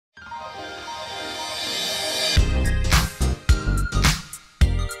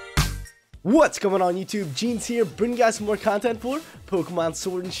What's going on YouTube? Jeans here, bringing you guys some more content for Pokemon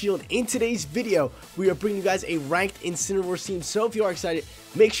Sword and Shield. In today's video, we are bringing you guys a ranked Incineroar team. So if you are excited,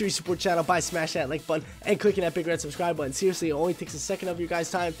 make sure you support the channel by smashing that like button and clicking that big red subscribe button. Seriously, it only takes a second of your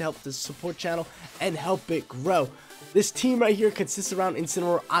guys' time to help the support channel and help it grow. This team right here consists around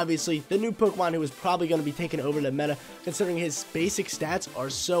Incineroar, obviously the new Pokemon who is probably going to be taking over the meta, considering his basic stats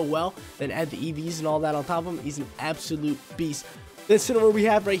are so well. Then add the EVs and all that on top of him, he's an absolute beast. The Incineroar we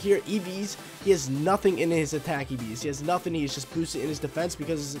have right here, EVs, he has nothing in his attack EVs. He has nothing, he's just boosted in his defense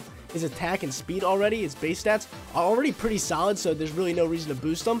because his attack and speed already, his base stats, are already pretty solid, so there's really no reason to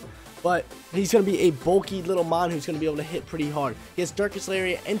boost them. But he's going to be a bulky little mon who's going to be able to hit pretty hard. He has Darkest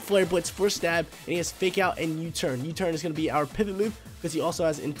Lariat and Flare Blitz for stab, and he has Fake Out and U-Turn. U-Turn is going to be our pivot move because he also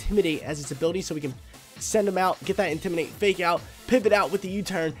has Intimidate as its ability, so we can send him out, get that Intimidate, Fake Out, pivot out with the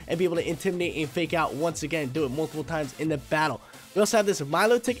U-Turn, and be able to Intimidate and Fake Out once again, do it multiple times in the battle. We also have this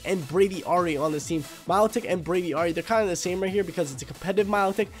Milotic and Braviary on this team. Milotic and Braviary, they're kind of the same right here because it's a competitive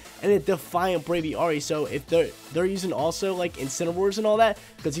Milotic and a Defiant Braviary. So if they're using also like Incineroars and all that,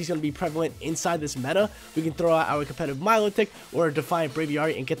 because he's going to be prevalent inside this meta, we can throw out our competitive Milotic or a Defiant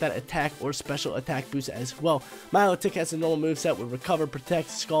Braviary and get that attack or special attack boost as well. Milotic has a normal moveset with Recover, Protect,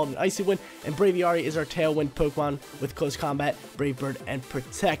 Scald, and Icy Wind, and Braviary is our Tailwind Pokemon with Close Combat, Brave Bird, and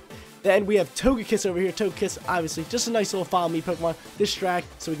Protect. Then we have Togekiss over here. Togekiss, obviously, just a nice little follow me Pokemon. Distract,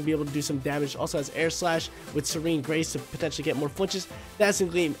 so we can be able to do some damage. Also has Air Slash with Serene Grace to potentially get more flinches. Dazzling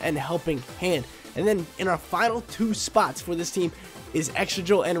Gleam and Helping Hand. And then in our final two spots for this team is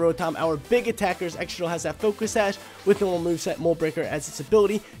Excadrill and Rotom, our big attackers. Excadrill has that Focus Sash with normal moveset, Mold Breaker as its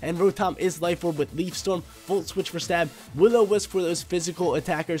ability, and Rotom is Life Orb with Leaf Storm, Volt Switch for stab, Will-O-Wisp for those physical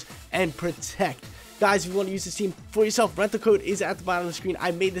attackers, and Protect. Guys, if you want to use this team for yourself, rental code is at the bottom of the screen.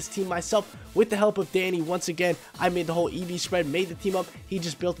 I made this team myself with the help of Danny. Once again, I made the whole EV spread, made the team up. He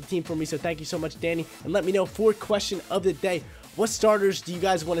just built the team for me, so thank you so much, Danny. And let me know for question of the day, what starters do you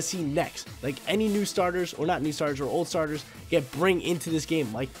guys want to see next? Like any new starters, or not new starters, or old starters, bring into this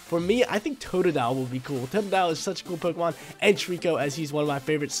game. Like for me, I think Totodile will be cool. Totodile is such a cool Pokemon, and Trico, as he's one of my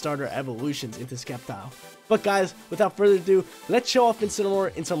favorite starter evolutions into Sceptile. But guys, without further ado, let's show off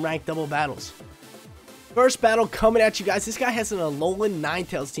Incineroar in some ranked double battles. First battle coming at you guys. This guy has an Alolan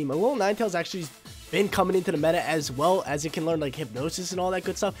Ninetales team. Alolan Ninetales actually been coming into the meta as well, as it can learn like Hypnosis and all that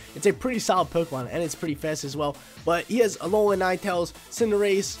good stuff. It's a pretty solid Pokemon, and it's pretty fast as well. But he has Alolan Ninetales,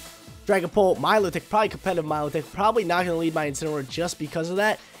 Cinderace, Dragapult, Milotic, probably competitive Milotic. Probably not going to lead my Incineroar just because of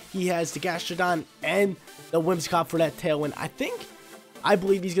that. He has the Gastrodon and the Whimsicott for that Tailwind. I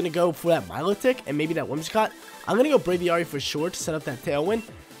believe he's going to go for that Milotic and maybe that Whimsicott. I'm going to go Braviary for sure to set up that Tailwind.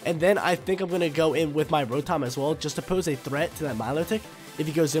 And then I think I'm going to go in with my Rotom as well, just to pose a threat to that Milotic if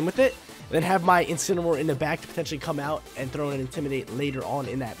he goes in with it. And then have my Incineroar in the back to potentially come out and throw in an Intimidate later on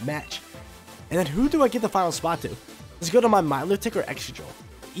in that match. And then who do I get the final spot to? Does it go to my Milotic or Excadrill?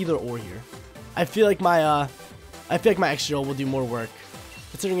 Either or here. I feel like my Excadrill will do more work,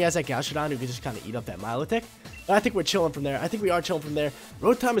 considering he has that Gastrodon who can just kind of eat up that Milotic. But I think we're chilling from there. I think we are chilling from there.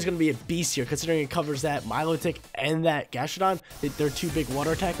 Rotom is going to be a beast here, considering it covers that Milotic and that Gastrodon. They're two big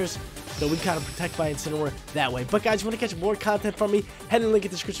water attackers, so we kind of protect my Incineroar that way. But guys, if you want to catch more content from me, head in the link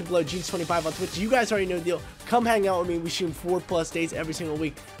in the description below. Jeans25 on Twitch. You guys already know the deal. Come hang out with me. We shoot 4+ days every single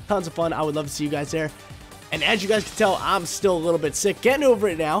week. Tons of fun. I would love to see you guys there. And as you guys can tell, I'm still a little bit sick. Getting over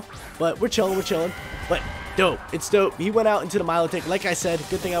it now, but we're chilling. We're chilling. But dope. It's dope. He went out into the Milotic. Like I said,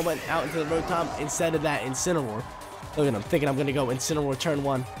 good thing I went out into the Rotom instead of that Incineroar. Look at him thinking I'm going to go Incineroar turn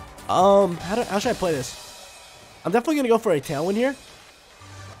 1. How should I play this? I'm definitely going to go for a Tailwind here.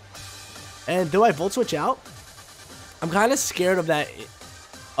 And do I Volt Switch out? I'm kind of scared of that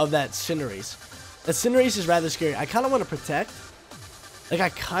Cinderace. The Cinderace is rather scary. I kind of want to Protect. Like, I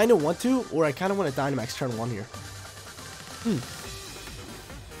kind of want to, or I kind of want to Dynamax turn 1 here.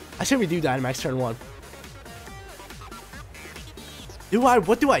 I say we do Dynamax turn 1.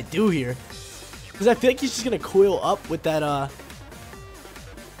 What do I do here? Because I feel like he's just going to coil up with that,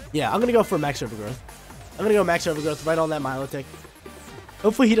 yeah, I'm going to go for Max Overgrowth. I'm going to go Max Overgrowth right on that Milotic.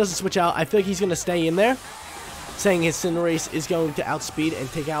 Hopefully he doesn't switch out. I feel like he's going to stay in there, saying his Cinderace is going to outspeed and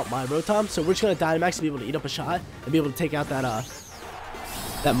take out my Rotom. So we're just going to Dynamax to be able to eat up a shot and be able to take out that,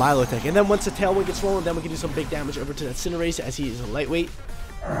 that Milotic. And then once the Tailwind gets rolling, then we can do some big damage over to that Cinderace, as he is a lightweight.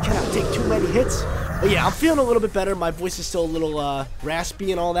 Cannot take too many hits. But yeah, I'm feeling a little bit better. My voice is still a little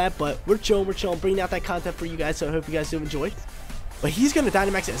raspy and all that, but we're chilling, bringing out that content for you guys, so I hope you guys do enjoy. But he's going to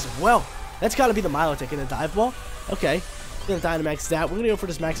Dynamax as well. That's got to be the Milotic in a Dive Ball. Okay, he's going to Dynamax that. We're going to go for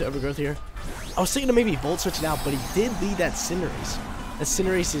this Max Overgrowth here. I was thinking of maybe Volt Switching out, but he did lead that Cinderace. That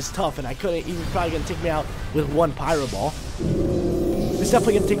Cinderace is tough, and I couldn't. He was probably going to take me out with one Pyro Ball. This He's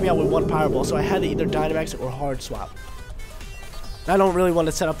definitely going to take me out with one Powerball, so I had to either Dynamax or Hard Swap. I don't really want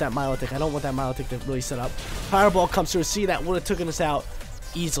to set up that Milotic. I don't want that Milotic to really set up. Powerball comes through. See, that would have taken us out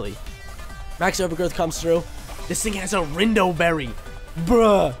easily. Max Overgrowth comes through. This thing has a Rindo Berry.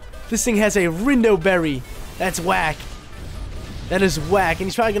 Bruh. This thing has a Rindo Berry. That's whack. That is whack. And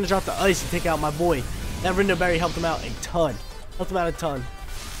he's probably going to drop the Ice and take out my boy. That Rindo Berry helped him out a ton. Helped him out a ton.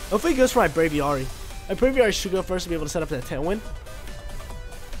 Hopefully he goes for my Braviary. My Braviary should go first to be able to set up that Tailwind.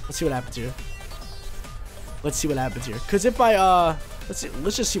 Let's see what happens here. Let's see what happens here. Because if I,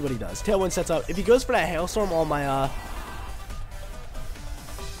 let's just see what he does. Tailwind sets up. If he goes for that Hailstorm on my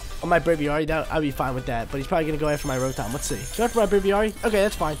Braviary, I'd be fine with that. But he's probably going to go after my Rotom. Let's see. Go after my Braviary? Okay,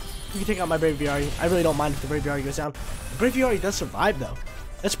 that's fine. You can take out my Braviary. I really don't mind if the Braviary goes down. The Braviary does survive, though.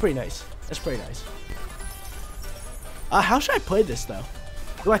 That's pretty nice. That's pretty nice. How should I play this, though?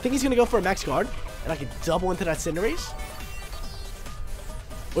 Do I think he's going to go for a Max Guard? And I can double into that Cinderace?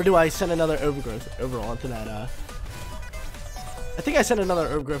 Or do I send another Overgrowth over onto that, I think I send another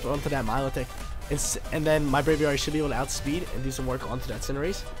Overgrowth onto that Milotic. And then my Braviary should be able to outspeed and do some work onto that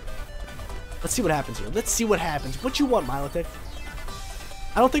Cinderace. Let's see what happens here. Let's see what happens. What you want, Milotic?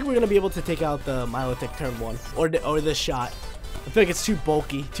 I don't think we're going to be able to take out the Milotic turn 1. Or this shot. I feel like it's too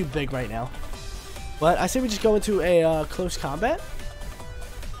bulky, too big right now. But I say we just go into a close combat.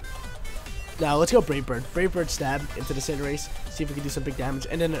 Now, let's go Brave Bird. Brave Bird stab into the Cinderace. See if we can do some big damage.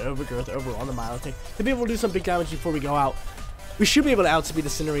 And then an Overgrowth over on the Milotic. To be able to do some big damage before we go out. We should be able to outspeed the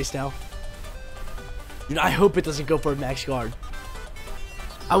Cinderace now. Dude, I hope it doesn't go for a Max Guard.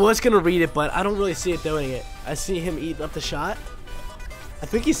 I was going to read it, but I don't really see it doing it. I see him eating up the shot. I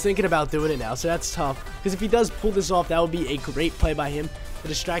think he's thinking about doing it now, so that's tough. Because if he does pull this off, that would be a great play by him to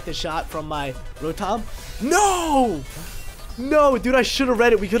distract the shot from my Rotom. No! No, dude, I should have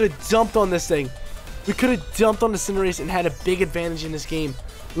read it. We could have dumped on this thing. We could have dumped on the Cinderace and had a big advantage in this game.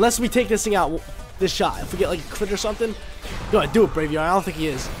 Unless we take this thing out, this shot. If we get like a crit or something. Go ahead, do it, Braviary. I don't think he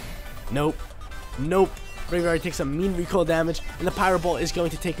is. Nope. Nope. Braviary takes some mean recoil damage, and the Pyro Ball is going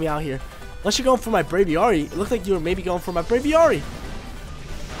to take me out here. Unless you're going for my Braviary. It looked like you were maybe going for my Braviary.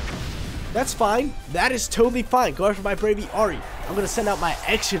 That's fine. That is totally fine. Go after my Braviary. I'm going to send out my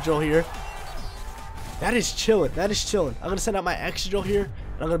Excadrill here. That is chilling. That is chilling. I'm going to send out my Excadrill here.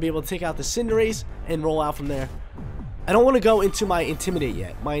 And I'm going to be able to take out the Cinderace and roll out from there. I don't want to go into my Intimidate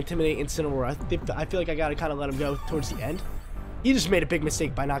yet. My Intimidate Incineroar. I feel like I got to kind of let him go towards the end. He just made a big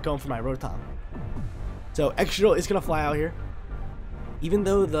mistake by not going for my Rotom. So Excadrill is going to fly out here. Even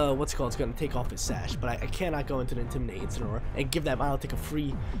though the, it's going to take off his Sash. But I cannot go into the Intimidate Incineroar and give that Milotic a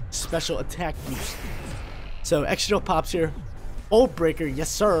free special attack boost. So Excadrill pops here. Bolt Breaker,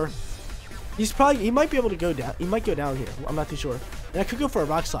 yes sir. He might be able to go down. He might go down here. I'm not too sure. And I could go for a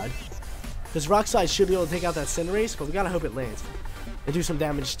Rock Slide. Because Rock Slide should be able to take out that Cinderace, but we gotta hope it lands. And do some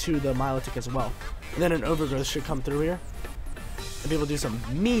damage to the Milotic as well. And then an Overgrowth should come through here. And be able to do some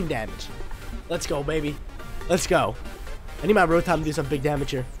mean damage. Let's go, baby. Let's go. I need my Rotom to do some big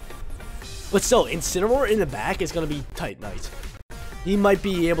damage here. But still, Incineroar in the back is gonna be tight nice. He might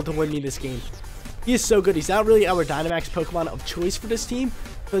be able to win me this game. He is so good. He's not really our Dynamax Pokemon of choice for this team.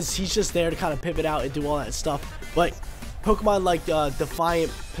 Because he's just there to kind of pivot out and do all that stuff. But Pokemon like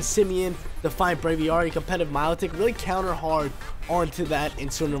Defiant Passimian, Defiant Braviary, Competitive Milotic really counter hard onto that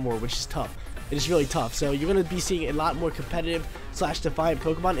Incineroar, which is tough. It is really tough. So you're going to be seeing a lot more competitive / Defiant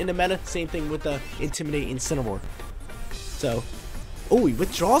Pokemon in the meta. Same thing with the Intimidate Incineroar. So, oh, he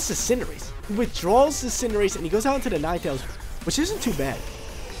withdraws the Cinderace. He withdraws the Cinderace and he goes out into the Ninetales, which isn't too bad.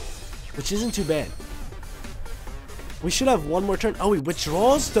 Which isn't too bad. We should have one more turn. Oh, he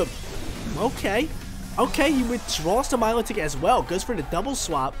withdraws the... Okay. Okay, he withdraws the Milotic as well. Goes for the double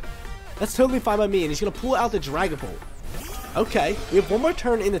swap. That's totally fine by me. And he's going to pull out the Dragapult. Okay. We have one more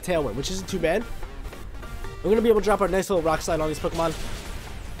turn in the Tailwind, which isn't too bad. We're going to be able to drop our nice little Rock Slide on these Pokemon.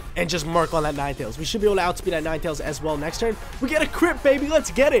 And just mark on that Ninetales. We should be able to outspeed that Ninetales as well next turn. We get a crit, baby. Let's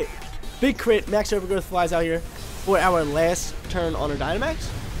get it. Big crit. Max Overgrowth flies out here for our last turn on our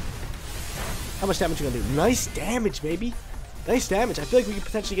Dynamax. How much damage are we going to do? Nice damage, baby. Nice damage. I feel like we could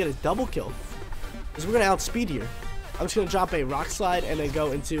potentially get a double kill. Because we're going to outspeed here. I'm just going to drop a Rock Slide and then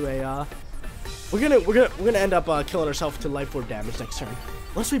go into a, We're gonna end up killing ourselves to Life Orb damage next turn.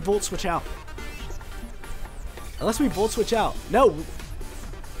 Unless we Volt Switch out. Unless we Volt Switch out. No.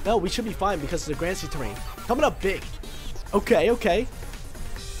 No, we should be fine because of the Grassy terrain. Coming up big. Okay, okay.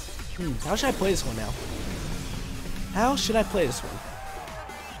 How should I play this one now? How should I play this one?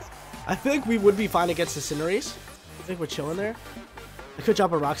 I feel like we would be fine against the Cinderace. I think we're chilling there. I could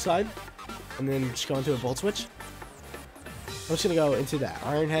drop a Rock Slide and then just go into a Volt Switch. I'm just going to go into that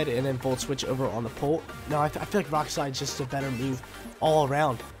Iron Head and then Volt Switch over on the Pult. No, I feel like Rock Slide is just a better move all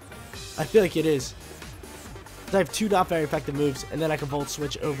around. I feel like it is. I have 2 not very effective moves, and then I can Volt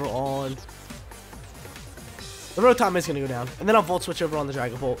Switch over on... The Rotom is going to go down, and then I'll Volt Switch over on the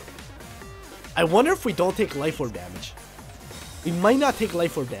Dragon Bolt. I wonder if we don't take Life Orb damage. We might not take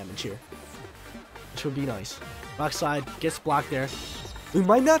Life Orb damage here, which would be nice. Rock Slide gets blocked there. We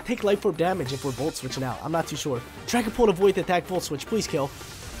might not take Life Orb damage if we're Volt Switching out. I'm not too sure. Dragon Bolt avoid the attack Volt Switch. Please kill.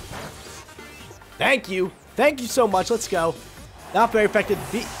 Thank you. Thank you so much. Let's go. Not very effective.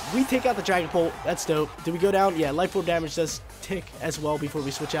 We take out the Dragon Bolt. That's dope. Did we go down? Yeah, Life Orb damage does tick as well before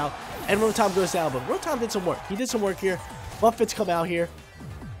we switch out. And Rotom goes down, but Rotom did some work. He did some work here. Buffets come out here.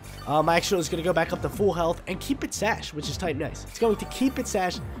 My Excadrill is going to go back up to full health and keep its Sash, which is type nice. It's going to keep its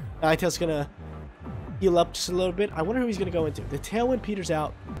Sash. Ninetale's going to heal up just a little bit. I wonder who he's going to go into. The Tailwind peters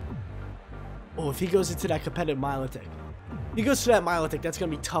out. Oh, if he goes into that competitive Milotic. If he goes to that Milotic, that's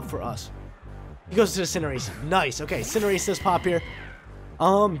going to be tough for us. He goes to the Cinderace. Nice. Okay, Cinderace does pop here.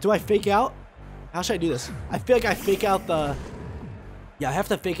 Do I fake out? How should I do this? I feel like I fake out the... Yeah, I have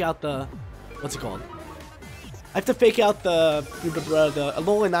to fake out the... What's it called? I have to fake out the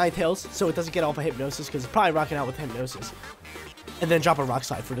Alolan Ninetales so it doesn't get off of Hypnosis because it's probably rocking out with Hypnosis. And then drop a Rock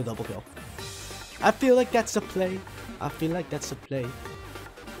Slide for the double kill. I feel like that's the play. I feel like that's the play.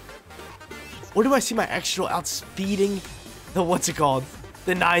 Or do I see my Excadrill outspeeding the... What's it called?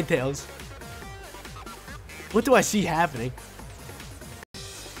 The Ninetales. What do I see happening?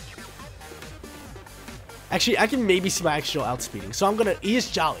 Actually, I can maybe see my Excadrill outspeeding. So I'm gonna... He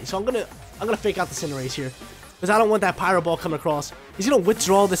is Jolly. So I'm gonna fake out the Cinderace here. Because I don't want that Pyro Ball coming across. He's gonna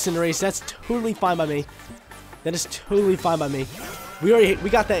withdraw the Cinderace. That's totally fine by me. That is totally fine by me. We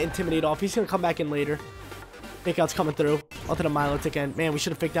got that Intimidate off. He's gonna come back in later. Fake out's coming through. Onto the Milotic end. Man, we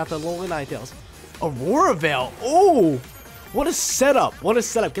should have faked out the Alolan Ninetales. Aurora Veil. Oh! What a setup. What a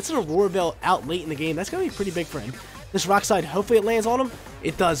setup. Gets an Aurora Veil out late in the game. That's going to be pretty big for him. This Rock Slide, hopefully it lands on him.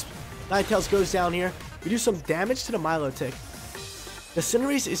 It does. Ninetales goes down here. We do some damage to the Milotic. The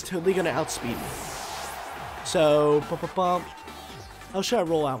Cinderace is totally going to outspeed me. So, how should I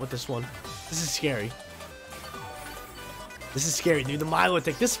roll out with this one? This is scary. This is scary, dude. The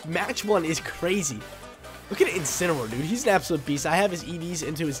Milotic. This match one is crazy. Look at Incineroar, dude. He's an absolute beast. I have his EVs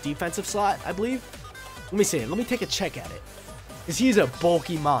into his defensive slot, I believe. Let me see it. Let me take a check at it. Because he's a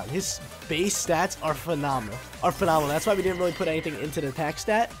bulky mon. His base stats are phenomenal. That's why we didn't really put anything into the attack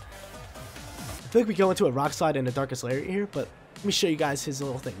stat. I feel like we go into a Rock Slide and a Darkest Lariat here, but let me show you guys his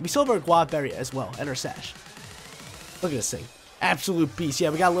little thing. We still have our Babiri as well, and our Sash. Look at this thing. Absolute beast.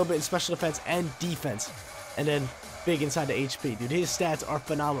 Yeah, we got a little bit in special defense and defense. And then big inside the HP, dude. His stats are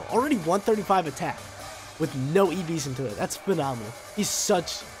phenomenal. Already 135 attack with no EVs into it. That's phenomenal. He's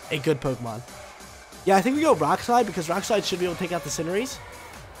such a good Pokemon. Yeah, I think we go Rock Slide because Rock Slide should be able to take out the Cinderace.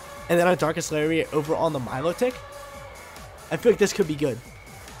 And then our Darkest Lariat over on the Milotic. I feel like this could be good.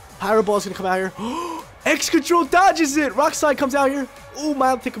 Pyro Ball is going to come out here. Excadrill dodges it. Rock Slide comes out here. Ooh,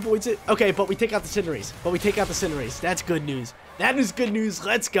 Milotic avoids it. Okay, but we take out the Cinderace. That's good news. That is good news.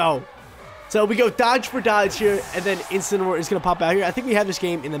 Let's go. So we go dodge for dodge here. And then Incineroar is going to pop out here. I think we have this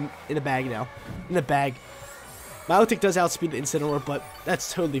game in the bag now. In the bag. Milotic does outspeed the Incineroar, but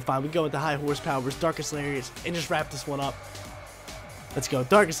that's totally fine. We go with the high horsepower, Darkest Lariat, and just wrap this one up. Let's go.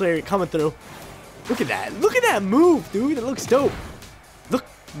 Darkest Lariat coming through. Look at that. Look at that move, dude. It looks dope.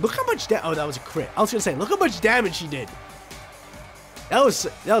 Look how much damage. Oh, that was a crit. I was going to say, look how much damage he did. That was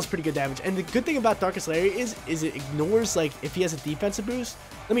pretty good damage. And the good thing about Darkest Lariat is it ignores, like, if he has a defensive boost.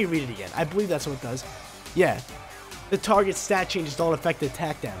 Let me read it again. I believe that's what it does. Yeah. The target stat changes don't affect the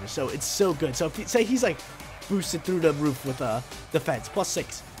attack damage, so it's so good. So if say he's like boosted through the roof with defense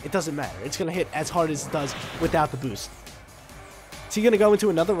 +6, it doesn't matter. It's gonna hit as hard as it does without the boost. Is he gonna go into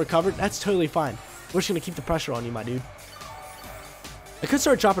another recover? That's totally fine. We're just gonna keep the pressure on you, my dude. I could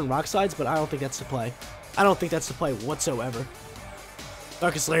start dropping Rock Slides, but I don't think that's the play. I don't think that's the play whatsoever.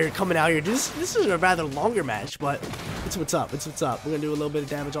 Darkest Lariat coming out here. This is a rather longer match, but it's what's up. It's what's up. We're gonna do a little bit of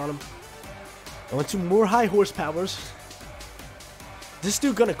damage on him. Going to more high horsepowers. Is this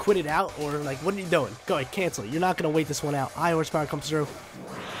dude gonna quit it out, or like, what are you doing? Go ahead, cancel it. You're not gonna wait this one out. High horsepower comes through.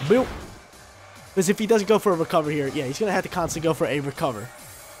 Boop. Because if he doesn't go for a recover here, yeah, he's gonna have to constantly go for a recover.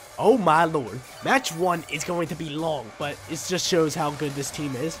 Oh my lord. Match 1 is going to be long, but it just shows how good this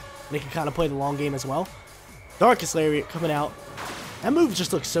team is. They can kind of play the long game as well. Darkest Lariat coming out. That move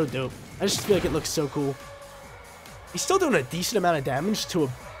just looks so dope. I just feel like it looks so cool. He's still doing a decent amount of damage to a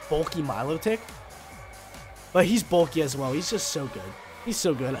bulky Milotic. But he's bulky as well. He's just so good. He's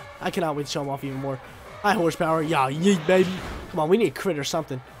so good. I cannot wait to show him off even more. High horsepower. Yeah, yeet, baby. Come on, we need a crit or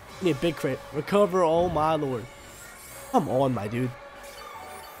something. We need a big crit. Recover, oh my lord. Come on, my dude.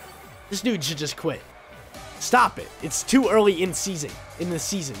 This dude should just quit. Stop it. It's too early in the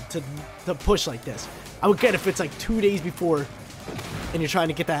season to push like this. I would get if it's like 2 days before and you're trying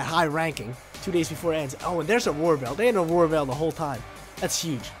to get that high ranking. 2 days before it ends. Oh, and there's a Roar Veil. They had a Roar Veil the whole time. That's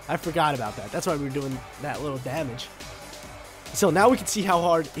huge. I forgot about that. That's why we were doing that little damage. So now we can see how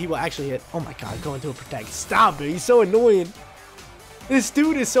hard he will actually hit. Oh my god, going to a Protect. Stop it. He's so annoying. This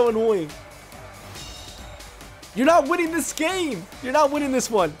dude is so annoying. You're not winning this game. You're not winning this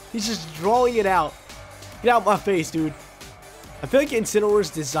one. He's just drawing it out. Get out my face, dude. I feel like Incineroar's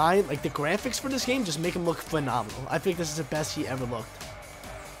design, like the graphics for this game, just make him look phenomenal. I think this is the best he ever looked.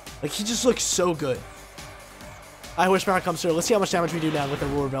 Like, he just looks so good. High horsepower comes through. Let's see how much damage we do now with the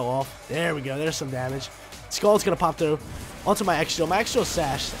Roar Veil off. There we go. There's some damage. Skull's going to pop through. Onto my Excadrill. My Excadrill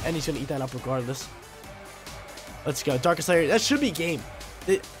Sash, and he's going to eat that up regardless. Let's go. Darkest Lariat. That should be game.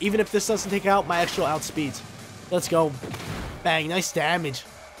 Even if this doesn't take out, my Excadrill outspeeds. Let's go. Bang. Nice damage.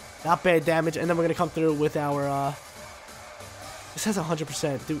 Not bad damage. And then we're going to come through with our... This has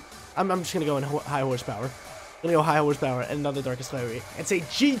 100%. Dude, I'm just going to go in high horsepower. I'm going to go high horsepower and another Darkest Lariat. And say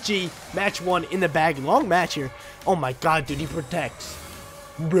GG. Match 1 in the bag. Long match here. Oh my god, dude. He protects.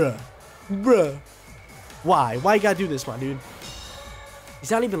 Bruh. Bruh. Why? Why you got to do this, my dude?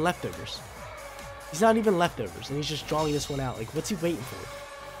 He's not even Leftovers. He's not even Leftovers. And he's just drawing this one out. Like, what's he waiting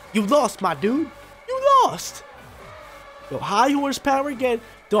for? You lost, my dude. You lost. Go high horsepower again.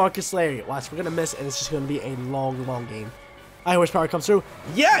 Darkest Lariat. Watch, we're going to miss, and it's just going to be a long, long game. High horsepower comes through.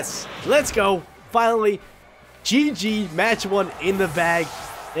 Yes! Let's go. Finally, GG. Match 1 in the bag.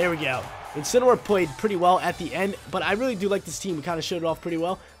 There we go. Incineroar played pretty well at the end, but I really do like this team. We kind of showed it off pretty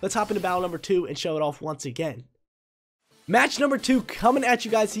well. Let's hop into battle number 2 and show it off once again. Match number 2 coming at you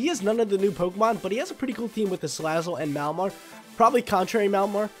guys. He has none of the new Pokemon, but he has a pretty cool team with the Salazzle and Malamar. Probably contrary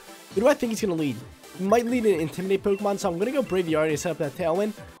Malamar. Who do I think he's going to lead? He might lead an Intimidate Pokemon, so I'm going to go Braviary to set up that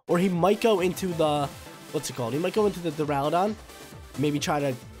Tailwind. Or he might go into the... What's it called? He might go into the Duraludon. Maybe try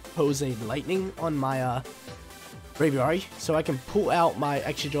to pose a Lightning on my Braviary. So I can pull out my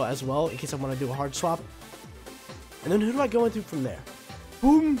Excadrill as well in case I want to do a hard swap. And then who do I go into from there?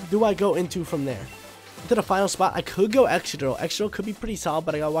 Whom do I go into from there? Into the final spot, I could go Excadrill. Excadrill could be pretty solid,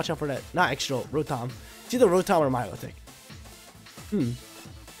 but I gotta watch out for that. Not Excadrill, Rotom. It's either Rotom or Milotic.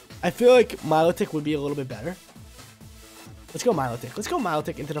 I feel like Milotic would be a little bit better. Let's go Milotic. Let's go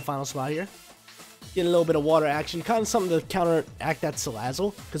Milotic into the final spot here. Get a little bit of water action. Kind of something to counteract that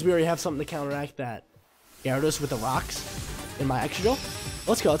Salazzle. Because we already have something to counteract that Gyarados with the rocks in my Excadrill.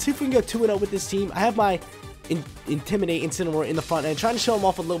 Let's go. Let's see if we can go 2-0 with this team. I have my Intimidate Incineroar in the front end. Trying to show him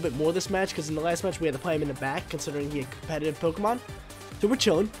off a little bit more this match. Because in the last match we had to play him in the back. Considering he had competitive Pokemon. So we're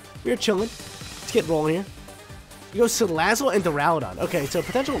chilling. We're chilling. Let's get rolling here. We go Salazzle and Duraludon. Okay, so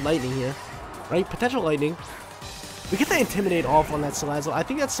potential Lightning here. Right? Potential Lightning. We get the Intimidate off on that Salazzle. I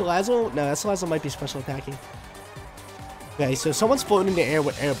think that Salazzle... No, that Salazzle might be special attacking. Okay, so someone's floating in the air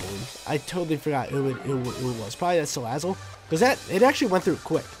with Air Balloon. I totally forgot who it was. Probably that Salazzle. Because it actually went through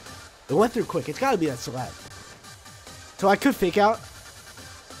quick. It went through quick. It's got to be that Salazzle. So I could Fake Out.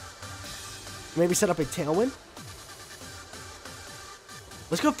 Maybe set up a Tailwind.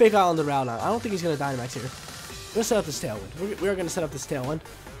 Let's go Fake Out on the Duraludon. I don't think he's going to Dynamax here. We're going to set up this Tailwind. We are going to set up this Tailwind.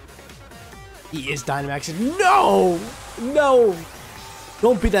 He is Dynamaxing. No! No!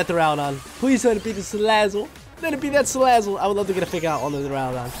 Don't beat that Duraludon. Please let it be the Salazzle. Let it be that Salazzle. I would love to get a Fake Out on the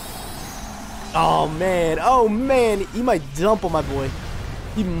Duraludon. Oh, man. Oh, man. He might dump on my boy.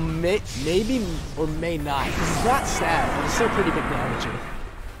 He maybe or may not. He's not sad, but it's still pretty big damage here.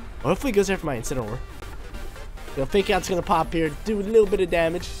 Well, hopefully he goes there for my Incineroar. You know, Fake Out's going to pop here. Do a little bit of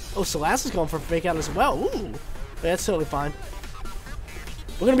damage. Oh, Salazzle's going for a Fake Out as well. Ooh. That's totally fine.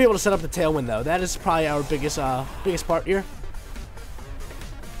 We're going to be able to set up the Tailwind, though. That is probably our biggest part here.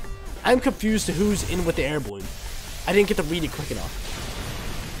 I'm confused to who's in with the Air Balloon. I didn't get to read it quick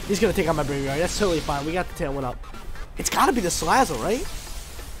enough. He's going to take out my Braviary. That's totally fine. We got the Tailwind up. It's got to be the Salazzle, right?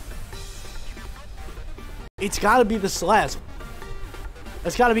 It's got to be the Salazzle.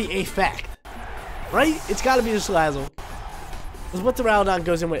 That's got to be a fact. Right? It's got to be the Salazzle. Because what the Duraludon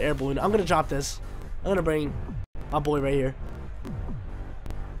goes in with Air Balloon. I'm going to drop this. I'm going to bring my boy right here.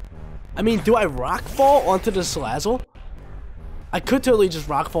 I mean, do I Rock Fall onto the Salazzle? I could totally just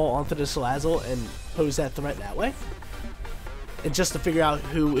Rock Fall onto the Salazzle and pose that threat that way. And just to figure out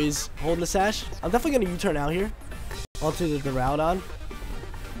who is holding the Sash. I'm definitely going to U-turn out here onto the Duraludon. And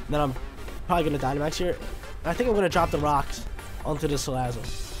then I'm probably going to Dynamax here. And I think I'm going to drop the rocks onto the Salazzle.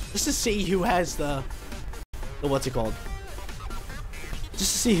 Just to see who has the what's it called?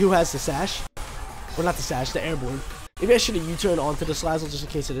 Just to see who has the Sash. Or not the Sash, the Air Balloon. Maybe I should have U-turned onto the Salazzle just in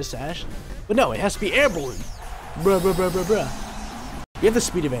case it is Sash. But no, it has to be Air Balloon. Bruh. We have the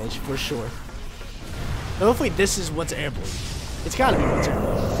speed advantage for sure. Now hopefully this is what's airborne. It's gotta be what's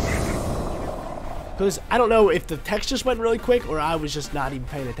airborne. Because I don't know if the text just went really quick or I was just not even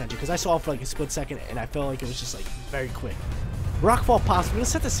paying attention. Because I saw it for like a split second and I felt like it was just like very quick. Rockfall pops. We're gonna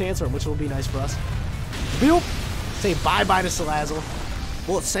set the Sandstorm, which will be nice for us. Boop. Say bye-bye to Salazzle.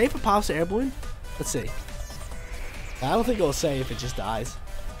 Will it say if it pops airborne? Let's see. I don't think it'll say if it just dies.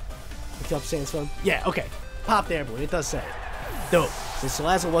 Picked up Sandstorm. Yeah, okay. Popped airborne. It does say it. Dope. So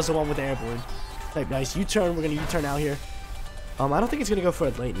Salazzle was the one with the airborne. Type nice. U-turn. We're gonna U-turn out here. I don't think it's gonna go for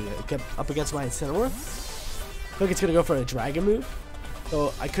a lightning up against my Incineroar. I think it's gonna go for a dragon move.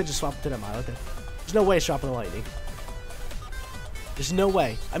 So I could just swap it to that Milotic. There's no way it's dropping a lightning. There's no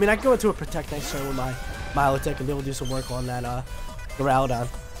way. I mean, I can go into a protect next turn with my Milotic and be able to do some work on that Duraludon.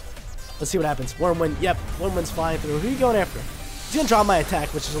 Let's see what happens. Wormwind. Yep, Wormwind's flying through. Who are you going after? He's gonna drop my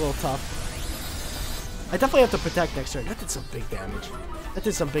attack, which is a little tough. I definitely have to protect next turn. That did some big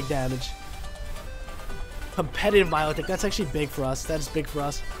damage. Competitive Milotic. That's actually big for us. That is big for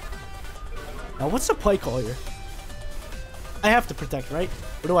us. Now, what's the play call here? I have to protect, right?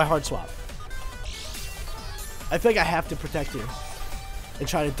 Or do I hard swap? I feel like I have to protect here and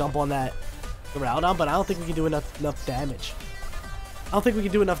try to dump on that Duraludon, but I don't think we can do enough damage. I don't think we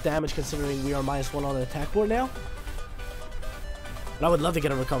can do enough damage considering we are -1 on the attack board now. But I would love to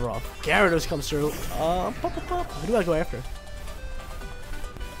get a recover off. Gyarados comes through. Who do I go after?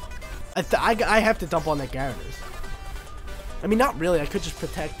 I have to dump on that Gyarados. I mean, not really. I could just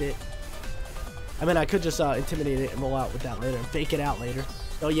protect it. I mean, I could just intimidate it and roll out with that later and fake it out later.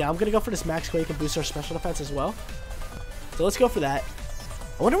 So yeah, I'm gonna go for this Max Quake and boost our special defense as well. So let's go for that.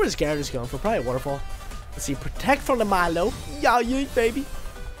 I wonder where this Gyarados is going for. Probably a waterfall. Let's see. Protect from the Milo. Yeah, baby.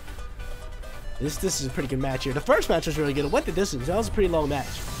 This is a pretty good match here. The first match was really good. It went the distance. That was a pretty long match.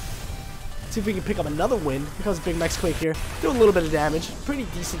 See if we can pick up another win. Here comes a big Max Quake here. Doing a little bit of damage. Pretty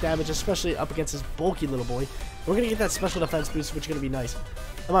decent damage, especially up against this bulky little boy. We're going to get that special defense boost, which is going to be nice.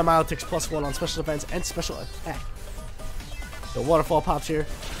 And my Milotic's +1 on special defense and special attack. The waterfall pops here.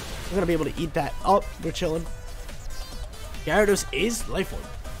 We're going to be able to eat that up. We're chilling. Gyarados is Life Orb.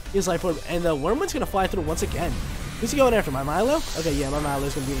 He is Life Orb. And the Wormwind's going to fly through once again. Who's he going after? My Milo? Okay, yeah, my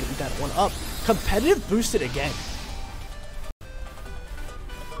Milo's going to be able to eat that one up. Competitive boosted again.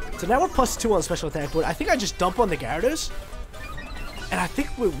 So now we're +2 on special attack board. I think I just dump on the Gyarados. And I think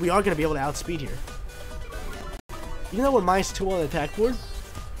we are going to be able to outspeed here. Even though we're -2 on the attack board,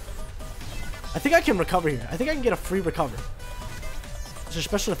 I think I can recover here. I think I can get a free recover. So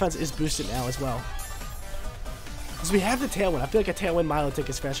special defense is boosted now as well. Because we have the Tailwind. I feel like a Tailwind Milotic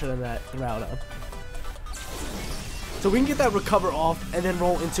is faster than that Duraludon. So we can get that recover off and then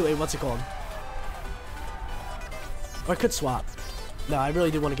roll into a, what's it called? Or I could swap. No, I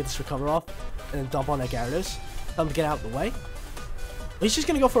really do want to get this recover off and then dump on that Gyarados. Tell him to get out of the way. He's just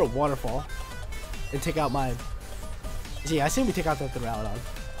going to go for a waterfall and take out my... See, I say we take out that Duraludon.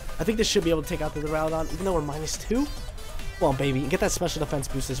 I think this should be able to take out the Duraludon, even though we're -2. Come on, baby. And get that special defense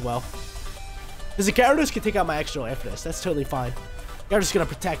boost as well. Because the Gyarados can take out my Excadrill after this. That's totally fine. Gyarados going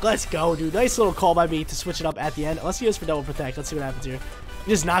to protect. Let's go, dude. Nice little call by me to switch it up at the end. Unless he goes for double protect. Let's see what happens here.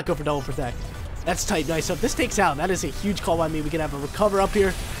 He does not go for double protect. That's tight. Nice. So if this takes out, that is a huge call by me. We can have a recover up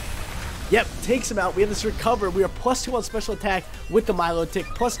here. Yep, takes him out. We have this recover. We are +2 on special attack with the Milotic.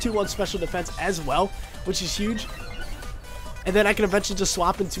 +2 on special defense as well, which is huge. And then I can eventually just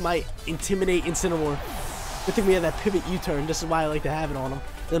swap into my Intimidate Incineroar. Good thing we have that pivot U-turn. This is why I like to have it on him.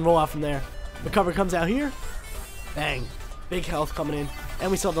 Then roll out from there. Recover comes out here. Bang. Big health coming in.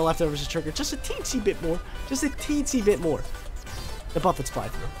 And we still have the leftovers to trigger. Just a teensy bit more. Just a teensy bit more. The Buffets fly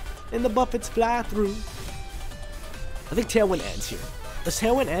through. And the Buffets fly through. I think Tailwind ends here. Does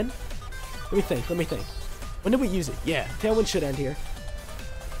Tailwind end? Let me think. When did we use it? Yeah, Tailwind should end here.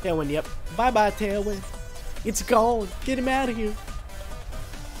 Tailwind, yep. Bye-bye, Tailwind. It's gone. Get him out of here.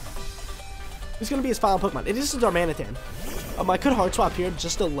 Who's going to be his final Pokemon? It is Darmanitan. I could hard swap here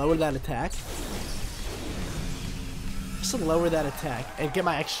just to lower that attack. Just to lower that attack and get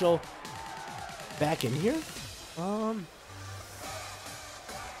my extra back in here. Because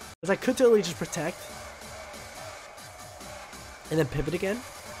I could totally just protect. And then pivot again.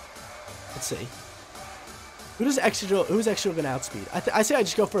 Let's see. Who's Excadrill going to outspeed? I say I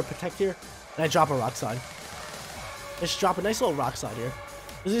just go for a protect here. And I drop a Rock Slide. I just drop a nice little Rock Slide here.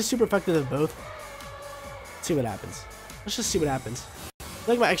 This is super effective in both. Let's see what happens. Let's just see what happens. I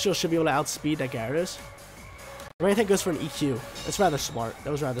feel like my Excadrill should be able to outspeed that Gyarados. Everything goes for an EQ. That's rather smart. That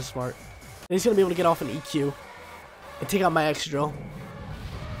was rather smart. And he's going to be able to get off an EQ. And take out my Excadrill.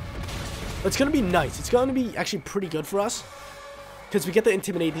 But it's going to be nice. It's going to be actually pretty good for us. because we get the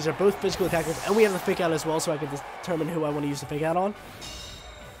Intimidate. These are both physical attackers, and we have the Fake Out as well, so I can determine who I want to use the Fake Out on.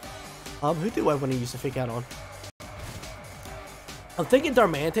 Who do I want to use the Fake Out on? I'm thinking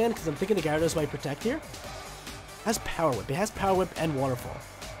Darmanitan, because I'm thinking the Gyarados might protect here. It has Power Whip. It has Power Whip and Waterfall.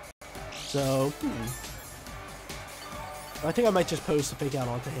 So, I think I might just post the Fake Out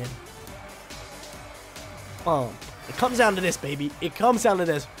onto him. It comes down to this, baby. It comes down to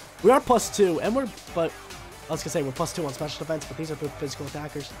this. We are +2, and but I was gonna say we're +2 on special defense, but these are both physical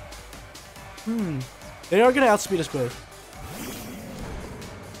attackers. They are gonna outspeed us both.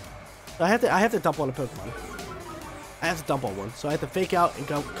 So I have to dump on a Pokemon. I have to dump on one, so I have to Fake Out and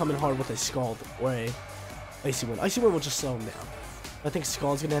come in hard with a Scald or a Icy Wind. Icy Wind will just slow him down. I think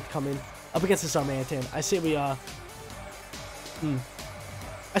Scald's gonna have to come in up against this Darmanitan. I say we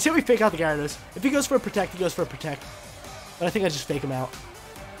Fake Out the Gyarados. If he goes for a Protect, he goes for a Protect. But I think I just Fake him out.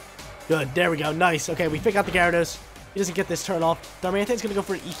 Good, there we go, nice. Okay, we Fake Out the Gyarados. He doesn't get this turn off. Darmanitan's gonna go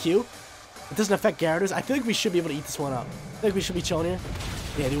for an EQ. It doesn't affect Gyarados. I feel like we should be able to eat this one up. I feel like we should be chilling here.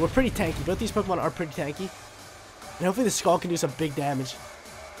 Yeah, dude, we're pretty tanky. Both these Pokemon are pretty tanky. And hopefully the Scald can do some big damage.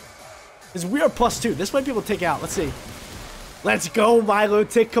 Because we are +2. This might be able to take out. Let's see. Let's go,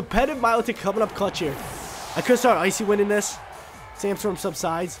 Milotic. Competitive Milotic coming up clutch here. I could start Icy Wind in this. Sandstorm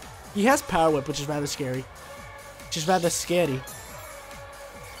subsides. He has Power Whip, which is rather scary.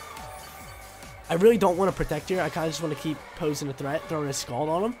 I really don't want to protect here. I kind of just want to keep posing a threat, throwing a Scald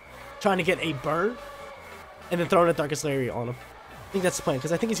on him, trying to get a burn, and then throwing a Darkest Lariat on him. I think that's the plan,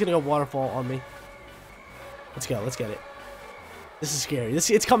 because I think he's going to go Waterfall on me. Let's go. Let's get it. This is scary.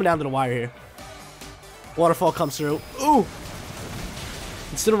 It's coming down to the wire here. Waterfall comes through. Ooh!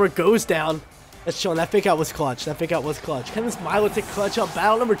 Incineroar goes down. That's chilling. That Fake Out was clutch. Can this Milotic clutch up?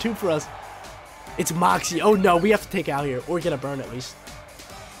 Battle number 2 for us. It's Moxie. Oh no, we have to take out here. Or get a burn at least.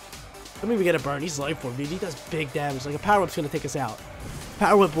 I mean, we get a burn. He's Life Orb, dude. He does big damage. Like, a Power Whip's going to take us out.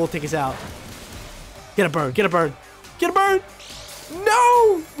 Power Whip will take us out. Get a burn. Get a burn. Get a burn!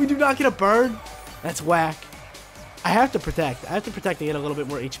 No! We do not get a burn. That's whack. I have to protect. I have to protect and get a little bit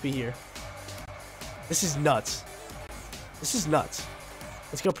more HP here. This is nuts. This is nuts.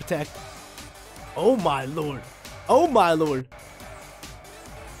 Let's go protect. Oh my lord. Oh my lord.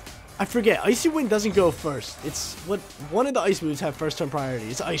 I forget. Icy Wind doesn't go first. It's what one of the ice moves have first turn priority.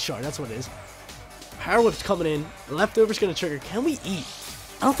 It's Ice Shard. That's what it is. Power Whip's coming in. Leftovers gonna trigger. Can we eat?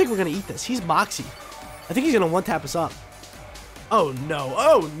 I don't think we're gonna eat this. He's Moxie. I think he's gonna one-tap us up. Oh no.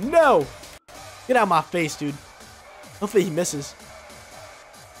 Oh no. Get out of my face, dude. Hopefully he misses.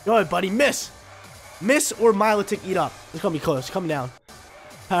 Go ahead, buddy. Miss. Miss or Milotic eat up. It's gonna be close. Coming down.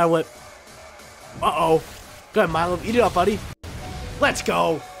 Power Whip. Uh-oh. Go ahead, Milo. Eat it up, buddy. Let's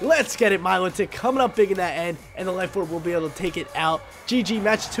go. Let's get it, Milotic. Coming up big in that end, and the Life Orb will be able to take it out. GG,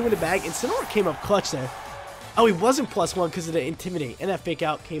 match 2 in the bag. Incineroar came up clutch there. Oh, he wasn't +1 because of the Intimidate, and that Fake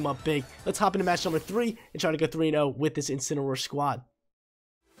Out came up big. Let's hop into match number 3 and try to go 3-0 with this Incineroar squad.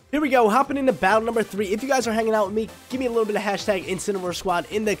 Here we go, hopping into battle number 3. If you guys are hanging out with me, give me a little bit of hashtag Incineroar squad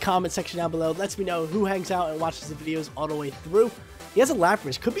in the comment section down below. Lets me know who hangs out and watches the videos all the way through. He has a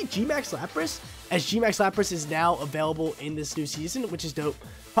Lapras. Could be G-Max Lapras, as G-Max Lapras is now available in this new season, which is dope.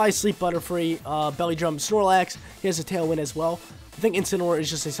 Probably Sleep Butterfree, Belly Drum, Snorlax. He has a Tailwind as well. I think Incineroar is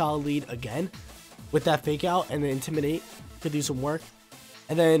just a solid lead again with that Fake Out and the Intimidate. Could do some work.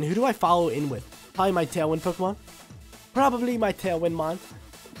 And then who do I follow in with? Probably my Tailwind Pokemon. Probably my Tailwind Mon.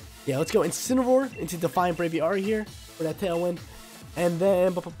 Yeah, let's go Incineroar into Defiant Braviary here for that Tailwind. And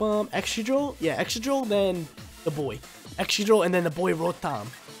then Excadrill. Yeah, Excadrill, then the boy. Excadrill, and then the boy Rotom.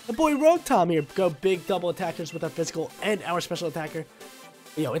 The boy Rotom here. Go big double attackers with our physical and our special attacker.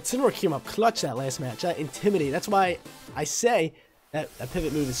 Yo, Incineroar came up clutch that last match. That Intimidate. That's why I say that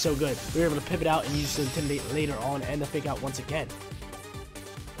pivot move is so good. We were able to pivot out and use the Intimidate later on and the Fake Out once again.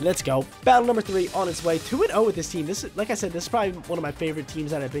 Let's go. Battle number 3 on its way. 2-0 with this team. This is, like I said, this is probably one of my favorite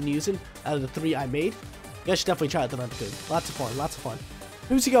teams that I've been using out of the 3 I made. You guys should definitely try out the Levitate. Lots of fun. Lots of fun.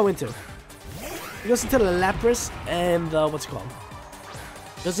 Who's he go into? He goes into the Lapras and what's it called?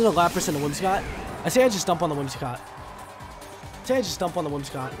 Goes into the Lapras and the Whimsicott. I say I just dump on the Whimsicott.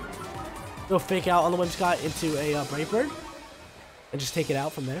 Go Fake Out on the Whimsicott into a Brave Bird. And just take it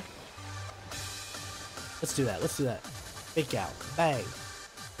out from there. Let's do that. Let's do that. Fake Out. Bang.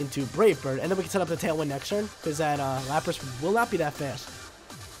 Into Brave Bird. And then we can set up the Tailwind next turn. Because that Lapras will not be that fast.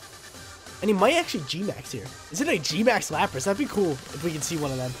 And he might actually G-Max here. Is it a G-Max Lapras? That'd be cool if we can see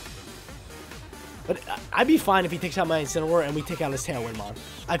one of them. But I'd be fine if he takes out my Incineroar and we take out his Tailwind Mon.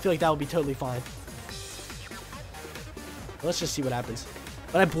 I feel like that would be totally fine. Let's just see what happens.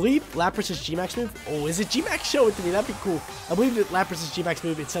 But I believe Lapras' G-Max move... Oh, is it G-Max? Show it to me. That'd be cool. I believe that Lapras' G-Max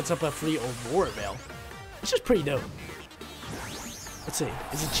move, it sets up a free Aurora Veil. Which is pretty dope. Let's see.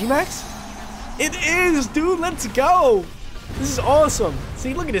 Is it G-Max? It is, dude. Let's go. This is awesome.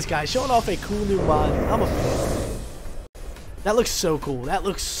 See, look at this guy showing off a cool new mod. I'm a fan. That looks so cool. That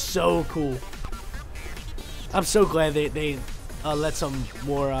looks so cool. I'm so glad they let some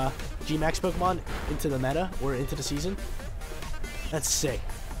more G-Max Pokemon into the meta or into the season. That's sick.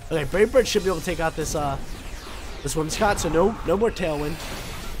 Okay, Brave Bird should be able to take out this this Whimsicott, so no more Tailwind.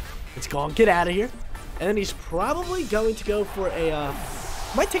 It's gone. Get out of here. And then he's probably going to go for a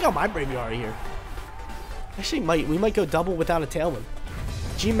might take out my Braviary here. Actually, we might go double without a Tailwind.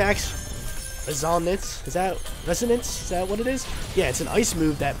 G-Max Resonance. Is that Resonance? Is that what it is? Yeah, it's an ice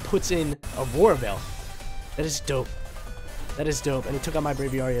move that puts in a Aurora Veil. That is dope. That is dope. And it took out my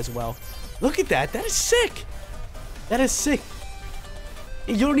Braviary as well. Look at that. That is sick. That is sick.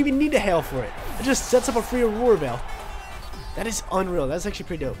 You don't even need to hail for it. It just sets up a free Aurora Veil. That is unreal. That's actually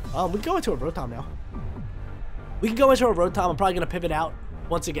pretty dope. We can go into a Rotom now. We can go into a Rotom. I'm probably going to pivot out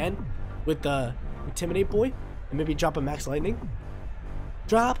once again with the Intimidate boy. And maybe drop a Max Lightning.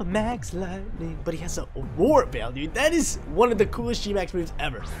 Drop a Max Lightning. But he has a Aurora Veil, dude. That is one of the coolest G-Max moves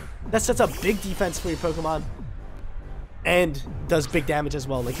ever. That sets up big defense for your Pokemon. And does big damage as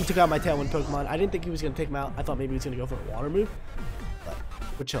well. Like, he took out my Tailwind Pokemon. I didn't think he was going to take him out. I thought maybe he was going to go for a Water move. But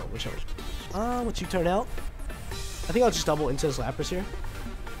we're chilling. We're chilling. What you turn out? I think I'll just double into this Lapras here.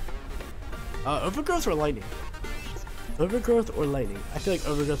 Overgrowth or Lightning? Overgrowth or Lightning? I feel like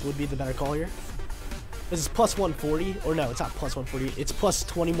Overgrowth would be the better call here. This is plus 140. Or no, it's not plus 140. It's plus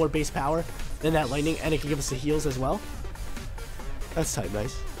 20 more base power than that Lightning. And it can give us the heals as well. That's type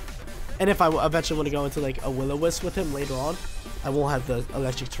nice. And if I eventually want to go into like a Will-O-Wisp with him later on, I won't have the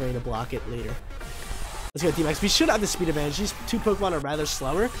electric terrain to block it later. Let's go D-Max. We should have the speed advantage. These two Pokemon are rather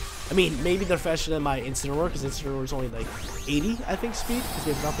slower. I mean, maybe they're faster than my Incineroar, because Incineroar is only like 80, I think, speed, because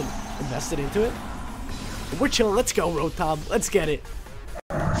we have nothing invested into it. But we're chilling. Let's go, Rotom. Let's get it.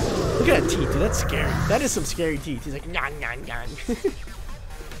 Look at that teeth, dude. That's scary. That is some scary teeth. He's like, nyan, nyan, nyan.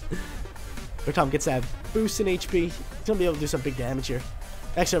 Rotom gets that boost in HP. He's going to be able to do some big damage here.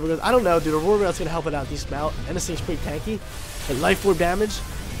 Actually, I don't know, dude. Aurora Veil's going to help it out decent amount. And this thing's pretty tanky. But Life Orb damage,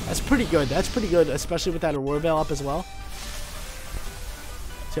 that's pretty good. That's pretty good, especially with that Aurora Veil up as well.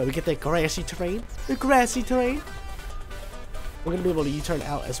 So we get that grassy terrain. The grassy terrain. We're going to be able to U-turn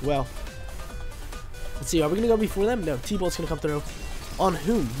out as well. Let's see. Are we going to go before them? No. T-Bolt's going to come through. On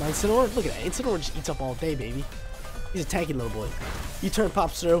whom? My Incineroar? Look at that. Incineroar just eats up all day, baby. He's a tanky little boy. U-turn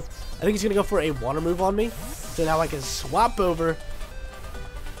pops through. I think he's going to go for a water move on me. So now I can swap over.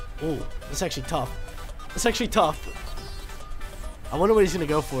 Ooh, that's actually tough. That's actually tough. I wonder what he's gonna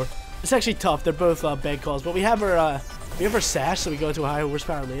go for. It's actually tough. They're both bad calls, but we have our Sash, so we go into a higher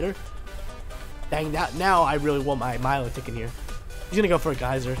horsepower later. Dang, now I really want my Milotic in here. He's gonna go for a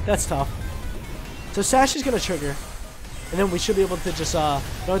Geyser. That's tough. So Sash is gonna trigger, and then we should be able to just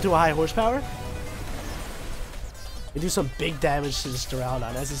go into a high horsepower and do some big damage to this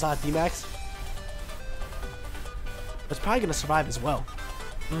Duraludon as it's not D-Max. It's probably gonna survive as well.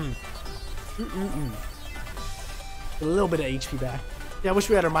 A little bit of HP back. Yeah, I wish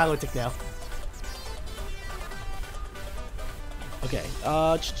we had our Milotic now. Okay,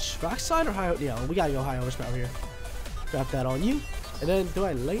 Rock Slide or High? Yeah, we gotta go high horsepower here. Drop that on you. And then do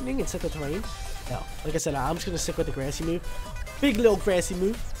I Lightning and set the terrain? No. Like I said, I'm just gonna stick with the grassy move. Big little grassy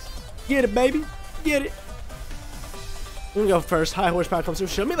move. Get it, baby. Get it. We're gonna go first. High horsepower comes through.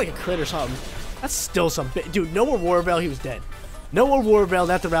 Show me like a crit or something. That's still some big. Dude, no Aurora Veil, he was dead. No Aurora Veil,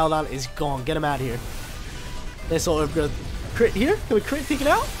 that Duraludon is gone. Get him out of here. Nice little overgrowth. Crit here? Can we crit take it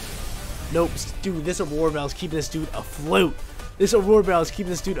out? Nope. Dude, this Aurora Veil is keeping this dude afloat. This Aurora Veil is keeping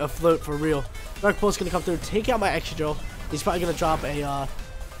this dude afloat for real. Dark Pulse gonna come through, take out my Excadrill. He's probably gonna drop a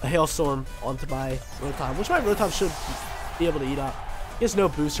Hailstorm onto my Rotom, which my Rotom should be able to eat up. He has no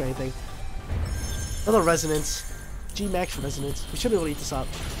boost or anything. Another Resonance. G-Max Resonance. We should be able to eat this up.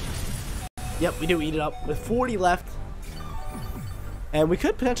 Yep, we do eat it up. With 40 left. And we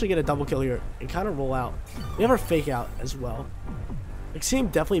could potentially get a double kill here and kind of roll out. We have our Fake Out as well. Extreme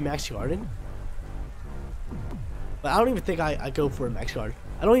definitely Max Garden. But I don't even think I go for a Max Guard.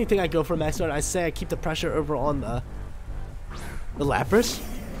 I don't even think I go for a Max Guard. I say I keep the pressure over on the Lapras.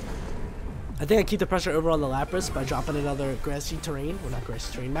 I think I keep the pressure over on the Lapras by dropping another Grassy Terrain. Well, not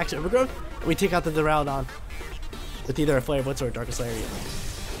Grassy Terrain. Max Overgrowth. And we take out the Duraludon with either a Flare Blitz or a Darkest Lariat.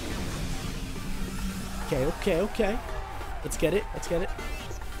 Okay. Let's get it.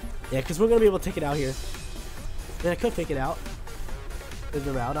 Yeah, because we're going to be able to take it out here. Then I could fake it out with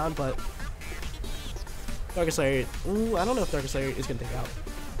the Duraludon, but Darkest Lariat. Ooh, I don't know if Darkest Lariat is going to take it out.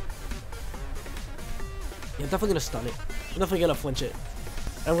 Yeah, I'm definitely going to stun it. I'm definitely going to flinch it.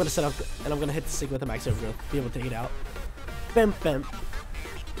 And I'm going to set up, and I'm going to hit the stick with a Max Overgrowth, be able to take it out. Bam, bam.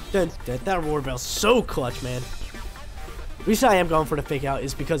 That Aurora Bell's so clutch, man. The reason I am going for the fake out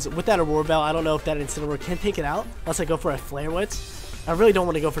is because with that Aurora Bell, I don't know if that Incineroar can take it out unless I go for a Flare Witz. I really don't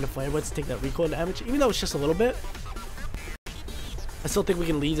want to go for the Flare Witz to take that recoil damage, even though it's just a little bit. I still think we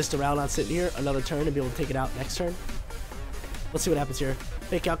can lead this to round on sitting here another turn and be able to take it out next turn. Let's see what happens here.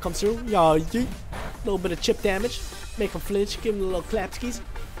 Fake out comes through. Yeah, a little bit of chip damage. Make him flinch. Give him a little clapskis.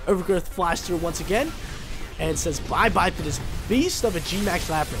 Overgrowth flies through once again and says bye-bye to this beast of a G-Max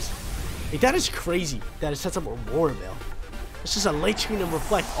Lapras. Like, that is crazy that it sets up Aurora Bell. It's just a late screen and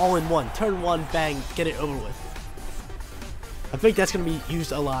reflect all in one. Turn one, bang, get it over with. I think that's going to be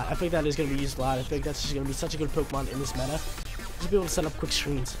used a lot. I think that is going to be used a lot. I think that's just going to be such a good Pokemon in this meta. Just be able to set up quick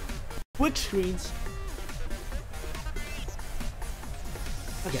screens. Quick screens.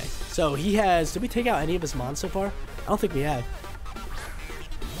 Okay, so he has... Did we take out any of his mons so far? I don't think we have.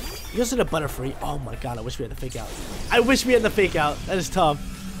 He goes to the Butterfree. Oh my god, I wish we had the fake out. I wish we had the fake out. That is tough.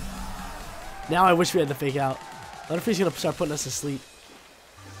 Now I wish we had the fake out. Butterfree's gonna start putting us to sleep.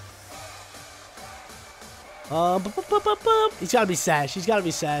 He's gotta be Sash. He's gotta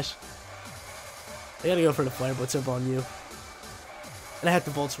be Sash. I gotta go for the Flare Blitz over on you. And I have to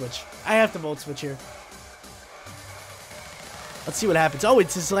Volt Switch. I have to Volt Switch here. Let's see what happens. Oh,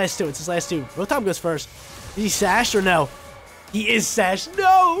 it's his last two. It's his last two. Rotom goes first. Is he Sash or no? He is Sash.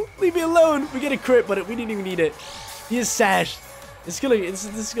 No! Leave me alone. We get a crit, but we didn't even need it. He is Sash. This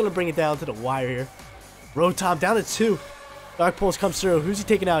is gonna bring it down to the wire here. Rotom down to 2. Dark Pulse comes through. Who's he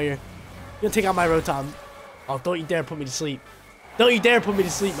taking out here? He's gonna take out my Rotom. Oh, don't you dare put me to sleep. Don't you dare put me to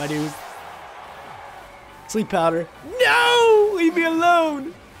sleep, my dude. Sleep powder. No! Leave me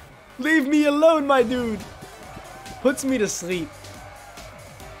alone. Leave me alone, my dude. Puts me to sleep.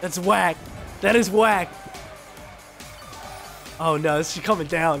 That's whack. That is whack. Oh no, this is coming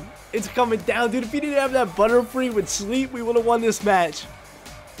down. It's coming down, dude. If he didn't have that Butterfree with sleep, we would have won this match.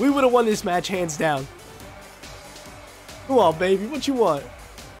 We would have won this match hands down. Come on, baby. What you want?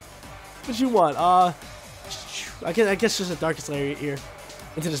 What you want? I guess just a Darkest Lariat here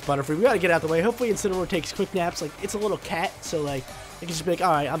into this Butterfree. We gotta get out the way. Hopefully Incineroar takes quick naps. Like, it's a little cat, so like it can just be like,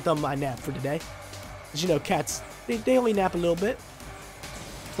 all right, I'm done with my nap for today. Cause you know, cats they only nap a little bit.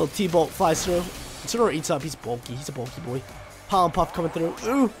 Little T-Bolt flies through. Incineroar eats up. He's bulky. He's a bulky boy. Pollen Puff coming through.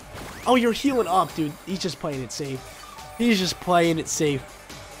 Ooh. Oh, you're healing up, dude. He's just playing it safe. He's just playing it safe.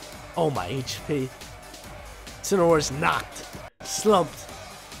 Oh, my HP. Incineroar's knocked.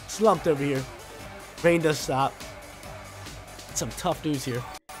 Slumped over here. Rain does stop. Some tough news here.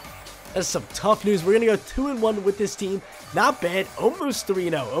 That's some tough news. We're going to go 2-1 with this team. Not bad. Almost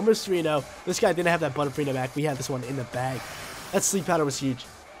 3-0. Almost 3-0. This guy didn't have that Butterfree in the back. We had this one in the bag. That Sleep Powder was huge.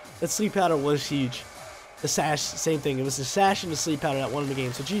 That Sleep Powder was huge. The Sash, same thing. It was the Sash and the Sleep Powder that won the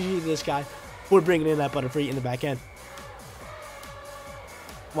game. So GG to this guy for bringing in that Butterfree in the back end.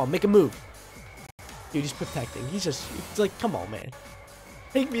 Come on, make a move. Dude, he's protecting. He's like, come on, man.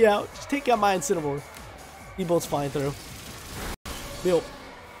 Take me out. Just take out my Incineroar. E-Bolt's flying through. Bill.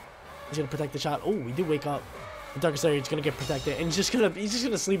 He's gonna protect the shot. Oh, we do wake up. The Darkest Lariat's gonna get protected, and he's just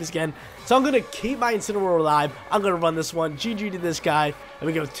gonna sleep us again. So I'm gonna keep my Incineroar alive. I'm gonna run this one. GG to this guy, and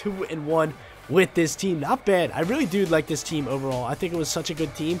we go 2-1 with this team. Not bad. I really do like this team overall. I think it was such a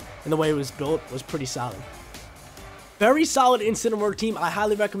good team, and the way it was built was pretty solid. Very solid Incineroar team. I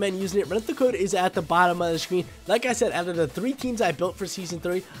highly recommend using it. Rental code is at the bottom of the screen. Like I said, out of the 3 teams I built for Season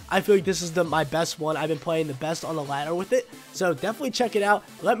 3, I feel like this is my best one. I've been playing the best on the ladder with it. So definitely check it out.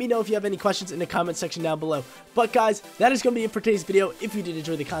 Let me know if you have any questions in the comment section down below. But guys, that is going to be it for today's video. If you did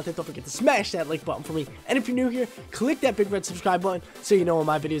enjoy the content, don't forget to smash that like button for me. And if you're new here, click that big red subscribe button so you know when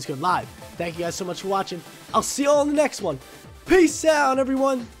my videos go live. Thank you guys so much for watching. I'll see you all in the next one. Peace out,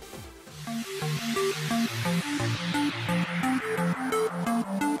 everyone.